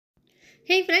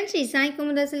Hey friends, this is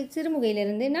Kumudha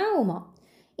SIRUMUGAI நான் உமா.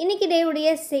 இன்னைக்கு டேவுடைய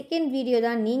second video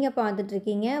தான் நீங்கள் பார்த்துட்டு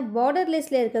இருக்கீங்க.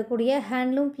 பார்டர்லெஸ்ல இருக்கக்கூடிய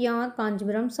handloom pure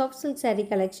Kanchipuram soft silk saree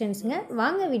கலெக்ஷன்ஸுங்க.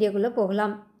 வாங்க வீடியோக்குள்ளே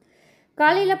போகலாம்.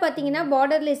 காலையில் பார்த்தீங்கன்னா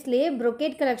பார்டர்லெஸ்லேயே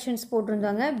brocade கலெக்ஷன்ஸ்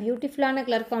போட்டிருந்தாங்க. பியூட்டிஃபுல்லான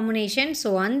கலர் காம்பினேஷன்.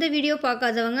 ஸோ அந்த வீடியோ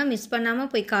பார்க்காதவங்க மிஸ்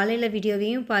பண்ணாமல் போய் காலையில்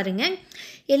வீடியோவையும் பாருங்கள்.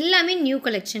 எல்லாமே நியூ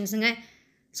கலெக்ஷன்ஸுங்க.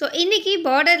 ஸோ இன்றைக்கி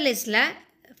பார்டர்லெஸில்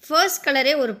ஃபர்ஸ்ட்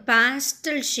கலரே ஒரு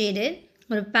பேஸ்டல் ஷேடு,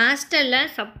 ஒரு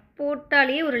பேஸ்டலில்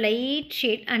சப்போர்ட்டாலேயே ஒரு லைட்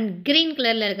ஷேட் அண்ட் க்ரீன்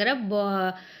கலரில் இருக்கிற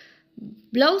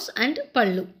blouse and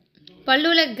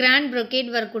பல்லுவில் grand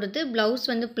brocade work கொடுத்து ப்ளவுஸ்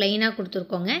வந்து ப்ளைனாக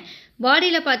கொடுத்துருக்கோங்க.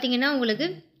 பாடியில் பார்த்தீங்கன்னா உங்களுக்கு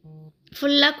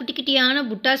ஃபுல்லாக குட்டி குட்டியான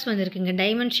புட்டாஸ் வந்துருக்குங்க.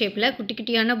 டைமண்ட் ஷேப்பில் குட்டி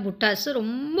குட்டியான புட்டாஸ்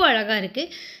ரொம்ப அழகாக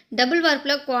இருக்குது. டபுள்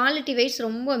வார்ப்பில் குவாலிட்டி வைஸ்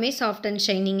ரொம்பவுமே சாஃப்ட் அண்ட்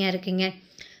ஷைனிங்காக இருக்குங்க.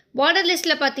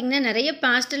 பார்டர்லெஸில் பார்த்தீங்கன்னா நிறைய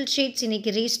பேஸ்டல் ஷேட்ஸ் இன்றைக்கி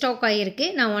ரீஸ்டாக் ஆகிருக்கு.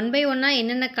 நான் ஒன் பை ஒன்னாக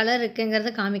என்னென்ன கலர்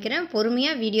இருக்குங்கிறத காமிக்கிறேன்.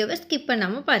 பொறுமையாக வீடியோவை ஸ்கிப்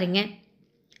பண்ணாமல் பாருங்கள்.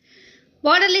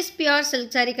 Borderless pure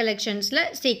silk saree கலெக்ஷன்ஸில்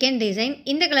second design.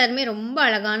 இந்த கலருமே ரொம்ப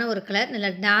அழகான ஒரு கலர்.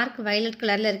 நல்ல டார்க் வயலட்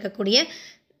கலரில் இருக்கக்கூடிய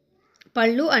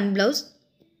பல்லு அண்ட் ப்ளவுஸ்.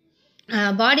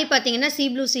 பாடி பார்த்தீங்கன்னா C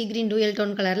blue C green dual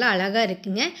tone கலரில் அழகாக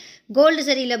இருக்குங்க. கோல்டு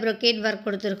சரியில் ப்ரொக்கேட் ஒர்க்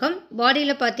கொடுத்துருக்கோம்.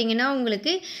 பாடியில் பார்த்தீங்கன்னா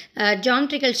உங்களுக்கு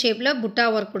ஜாமெட்ரிக்கல் ஷேப்பில் புட்டா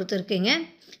ஒர்க் கொடுத்துருக்குங்க.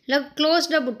 இல்லை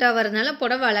க்ளோஸ்டாக புட்டா வரதுனால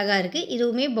புடவை அழகாக இருக்குது.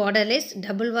 இதுவுமே பார்டர்லெஸ்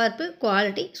டபுள் வார்ப்பு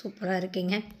குவாலிட்டி சூப்பராக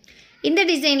இருக்குங்க. இந்த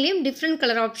டிசைன்லேயும் டிஃப்ரெண்ட்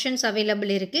கலர் ஆப்ஷன்ஸ்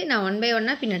அவைலபிள் இருக்குது. நான் ஒன் பை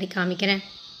ஒன்னாக பின்னாடி காமிக்கிறேன்.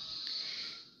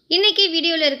 இன்றைக்கி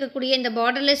வீடியோவில் இருக்கக்கூடிய இந்த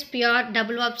borderless pure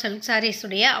double warp silk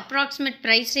சாரீஸுடைய approximate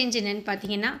price range என்னென்னு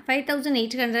பார்த்தீங்கன்னா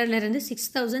 5800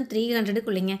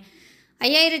 6300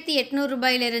 5800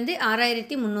 ரூபாயிலிருந்து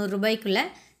 6300 ரூபாய்க்குள்ளே.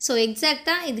 ஸோ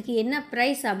எக்ஸாக்டாக இதுக்கு என்ன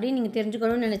ப்ரைஸ் அப்படின்னு நீங்கள்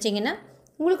தெரிஞ்சுக்கணும்னு நினச்சிங்கன்னா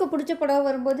உங்களுக்கு பிடிச்ச புடவை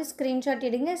வரும்போது ஸ்க்ரீன்ஷாட்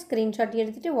எடுங்க. ஸ்க்ரீன்ஷாட்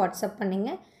எடுத்துகிட்டு வாட்ஸ்அப் பண்ணுங்க.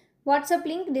 வாட்ஸ்அப்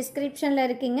லிங்க் டிஸ்கிரிப்ஷனில்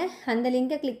இருக்குங்க. அந்த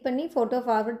லிங்கை கிளிக் பண்ணி ஃபோட்டோ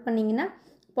ஃபார்வர்ட் பண்ணிங்கன்னா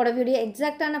புடவையுடைய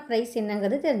எக்ஸாக்டான ப்ரைஸ்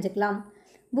என்னங்கிறது தெரிஞ்சுக்கலாம்.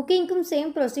 புக்கிங்க்கும்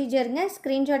சேம் ப்ரொசீஜருங்க.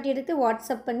 ஸ்க்ரீன்ஷாட் எடுத்து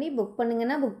வாட்ஸ்அப் பண்ணி புக்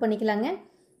பண்ணுங்கன்னா புக் பண்ணிக்கலாங்க.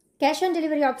 கேஷ் ஆன்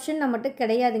டெலிவரி ஆப்ஷன் நம்மகிட்ட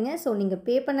கிடையாதுங்க. ஸோ நீங்கள்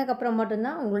பே பண்ணக்கப்புறம்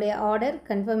மட்டும்தான் உங்களுடைய ஆர்டர்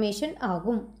கன்ஃபர்மேஷன்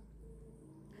ஆகும்.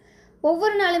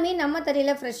 ஒவ்வொரு நாளுமே நம்ம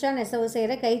தரையில் ஃப்ரெஷ்ஷாக நெசவு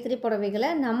செய்கிற கைத்தறி புடவைகளை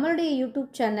நம்மளுடைய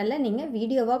யூடியூப் சேனலில் நீங்கள்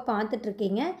வீடியோவாக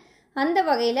பார்த்துட்ருக்கீங்க. அந்த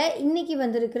வகையில் இன்றைக்கி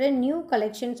வந்திருக்கிற நியூ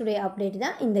கலெக்ஷன்ஸுடைய அப்டேட்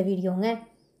தான் இந்த வீடியோங்க.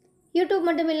 யூடியூப்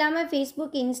மட்டும் இல்லாமல்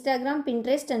Facebook, Instagram,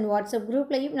 Pinterest and WhatsApp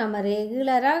குரூப்லையும் நம்ம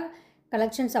ரெகுலராக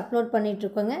கலெக்ஷன்ஸ் அப்லோட்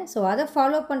பண்ணிகிட்ருக்கோங்க. ஸோ அதை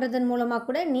ஃபாலோ பண்ணுறதன் மூலமாக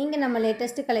கூட நீங்கள் நம்ம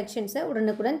லேட்டஸ்ட்டு கலெக்ஷன்ஸை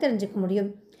உடனுக்குடன் தெரிஞ்சுக்க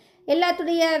முடியும்.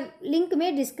 எல்லாத்துடைய லிங்க்குமே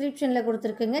டிஸ்கிரிப்ஷனில்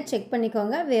கொடுத்துருக்குங்க. செக்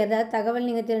பண்ணிக்கோங்க. வேறு ஏதாவது தகவல்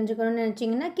நீங்கள் தெரிஞ்சுக்கணும்னு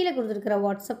நினச்சிங்கன்னா கீழே கொடுத்துருக்குற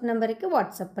வாட்ஸ்அப் நம்பருக்கு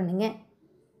வாட்ஸ்அப் பண்ணுங்கள்.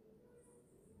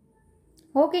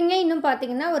 ஓகேங்க. இன்னும்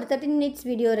பார்த்தீங்கன்னா ஒரு 13 மினிட்ஸ்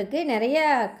வீடியோ இருக்குது. நிறைய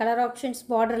கலர் ஆப்ஷன்ஸ்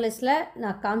பார்டர்லெஸில்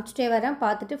நான் காமிச்சிட்டே வரேன்.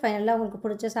 பார்த்துட்டு ஃபைனலாக உங்களுக்கு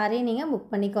பிடிச்ச சாரியை நீங்கள்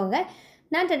புக் பண்ணிக்கோங்க.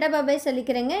 நான் டட்டா பாபாய்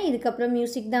சொல்லிக்கிறேங்க. இதுக்கப்புறம்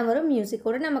மியூசிக் தான் வரும்.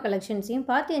 மியூசிக்கோடு நம்ம கலெக்ஷன்ஸையும்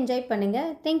பார்த்து என்ஜாய்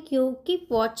பண்ணுங்கள். தேங்க்யூ. கீப்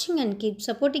வாட்சிங் அண்ட் கீப்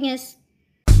சப்போர்ட்டிங் அஸ்.